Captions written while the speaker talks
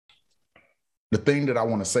the thing that I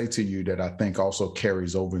want to say to you that I think also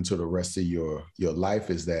carries over into the rest of your life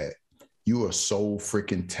is that you are so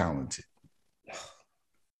freaking talented.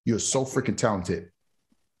 You're so freaking talented,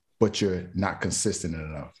 but you're not consistent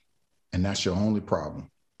enough. And that's your only problem.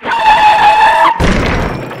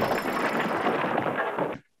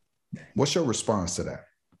 What's your response to that?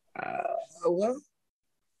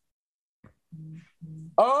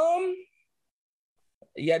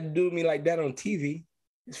 You had to do me like that on TV.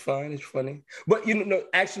 It's fine. It's funny. But,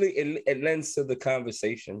 actually, it lends to the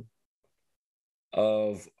conversation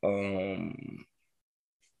of,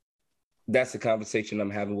 that's the conversation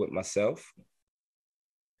I'm having with myself.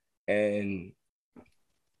 And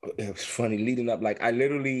it was funny leading up. Like, I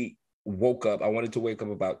literally woke up. I wanted to wake up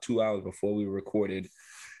about 2 hours before we recorded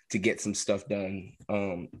to get some stuff done,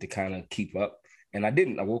 to kind of keep up. And I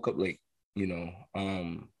didn't. I woke up late,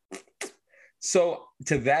 So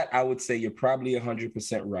to that, I would say you're probably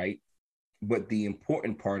 100% right. But the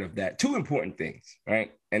important part of that, two important things,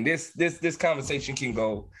 right? And this conversation can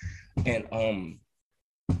go, and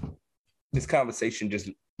this conversation just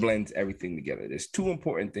blends everything together. There's two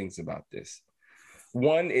important things about this.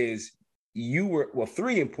 One is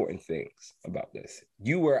three important things about this.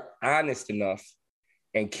 You were honest enough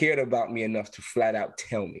and cared about me enough to flat out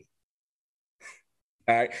tell me.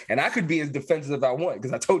 All right. And I could be as defensive as I want,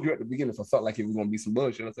 because I told you at the beginning, if I felt like it was going to be some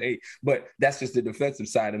bullshit, I'd say, hey, but that's just the defensive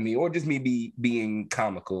side of me, or just me being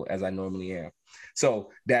comical as I normally am.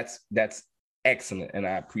 So that's excellent. And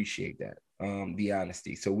I appreciate that, the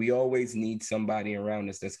honesty. So we always need somebody around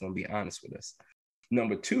us that's going to be honest with us.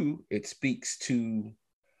 Number two, it speaks to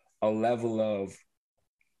a level of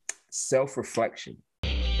self-reflection